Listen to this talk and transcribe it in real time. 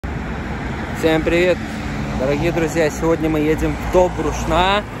Всем привет, дорогие друзья! Сегодня мы едем в Добруш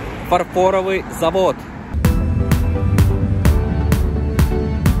на фарфоровый завод.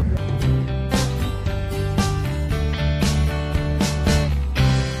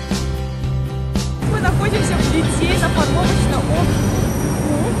 Мы находимся в литейно-формовочном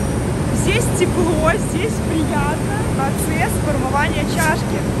цеху. Здесь тепло, здесь приятно. Процесс формования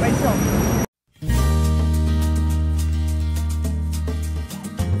чашки. Пойдем.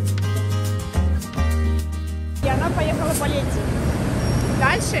 И она поехала по ленте.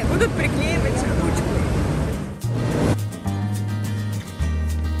 Дальше будут приклеивать ручку.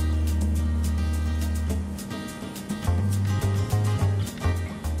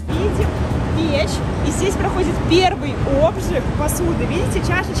 Видим печь. И здесь проходит первый обжиг посуды. Видите,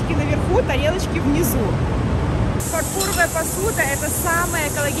 чашечки наверху, тарелочки внизу. Фарфоровая посуда – это самая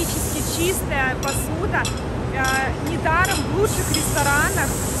экологически чистая посуда. Недаром в лучших ресторанах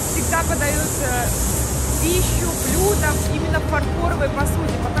всегда подают пищу, блюда именно в фарфоровой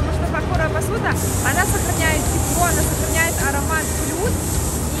посуде, потому что фарфоровая посуда, она сохраняет тепло, она сохраняет аромат блюд,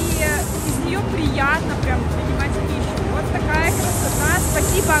 и из нее приятно прям принимать пищу. Вот такая красота.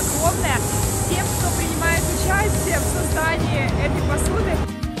 Спасибо огромное тем, кто принимает участие в создании этой посуды.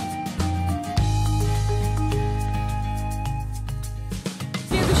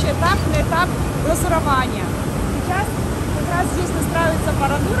 Следующий этап – этап глазурования. Сейчас как раз здесь настраивается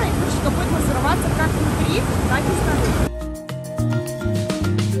аппаратура, и крышка будет глазуроваться как внутри, так и снаружи.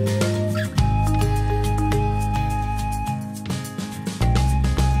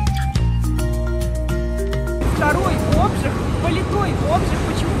 Второй обжиг, политой обжиг.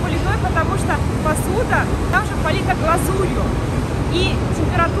 Почему политой? Потому что посуда там же полита глазурью. И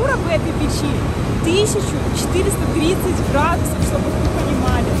температура в этой печи 1430 градусов, чтобы вы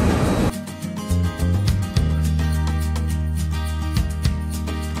понимали.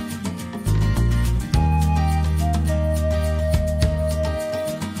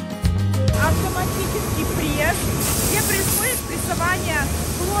 Автоматический пресс, где происходит прессование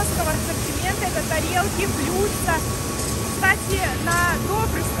плоского ассортимента, это тарелки, блюдца. Кстати, на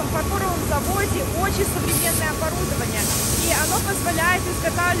Добрушском фарфоровом заводе очень современное оборудование, и оно позволяет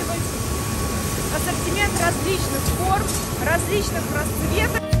изготавливать ассортимент различных форм, различных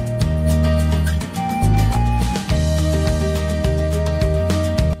расцветок.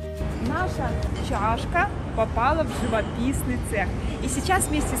 Наша чашка попала в живописный цех. И сейчас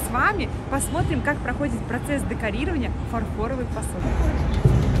вместе с вами посмотрим, как проходит процесс декорирования фарфоровой посуды.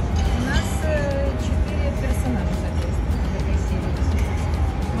 У нас 4 персонажа, соответственно, в этой серии.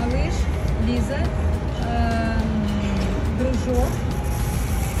 Малыш, Лиза, дружок,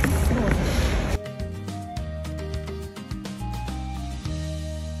 Роза.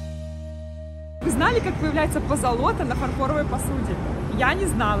 Вы знали, как появляется позолота на фарфоровой посуде? Я не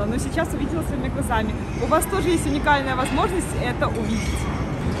знала, но сейчас увидела своими глазами. У вас тоже есть уникальная возможность это увидеть.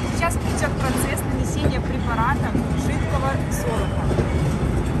 Сейчас идет процесс нанесения препарата жидкого золота.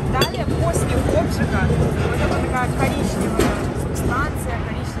 Далее, после обжига, вот эта такая коричневая субстанция,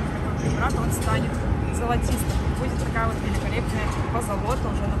 коричневый такой препарат, он станет золотистым. Будет такая вот великолепная позолота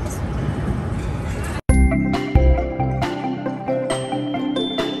уже на посуде.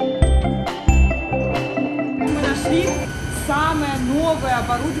 Самое новое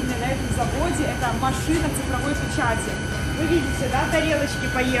оборудование на этом заводе – это машина цифровой печати. Вы видите, да, тарелочки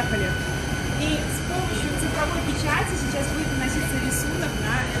поехали. И с помощью цифровой печати сейчас будет наноситься рисунок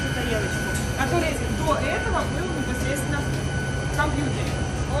на эту тарелочку, который до этого был непосредственно в компьютере.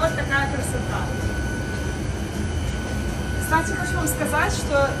 Вот такая красота. Кстати, хочу вам сказать,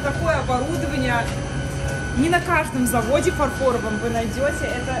 что такое оборудование не на каждом заводе фарфоровом вы найдете.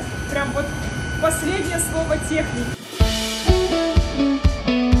 Это прям вот последнее слово техники.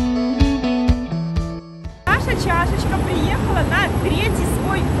 Наша чашечка приехала на третий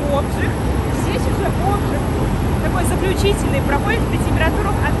свой обжиг. Здесь уже обжиг такой заключительный, проходит при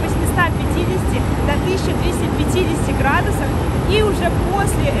температурах от 850 до 1250 градусов. И уже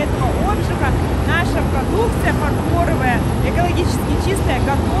после этого обжига наша продукция фарфоровая, экологически чистая,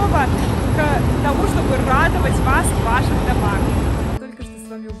 готова к тому, чтобы радовать вас в ваших домах. Только что с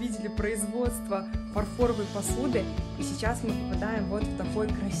вами увидели производство фарфоровой посуды, и сейчас мы попадаем вот в такой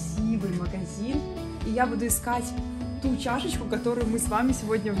красивый магазин, и я буду искать ту чашечку, которую мы с вами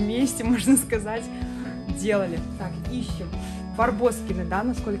сегодня вместе, можно сказать, делали. Так, ищем. Барбоскины, да,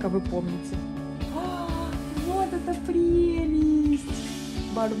 насколько вы помните? Вот это прелесть!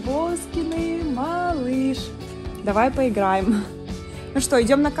 Барбоскины, малыш. Давай поиграем. Ну что,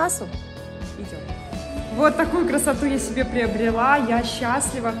 идем на кассу? Идем. Вот такую красоту я себе приобрела, я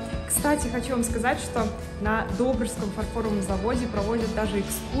счастлива. Кстати, хочу вам сказать, что на Добрушском фарфоровом заводе проводят даже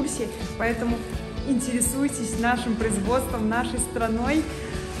экскурсии, поэтому интересуйтесь нашим производством, нашей страной.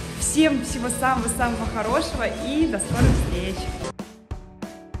 Всем всего самого-самого хорошего и до скорых встреч!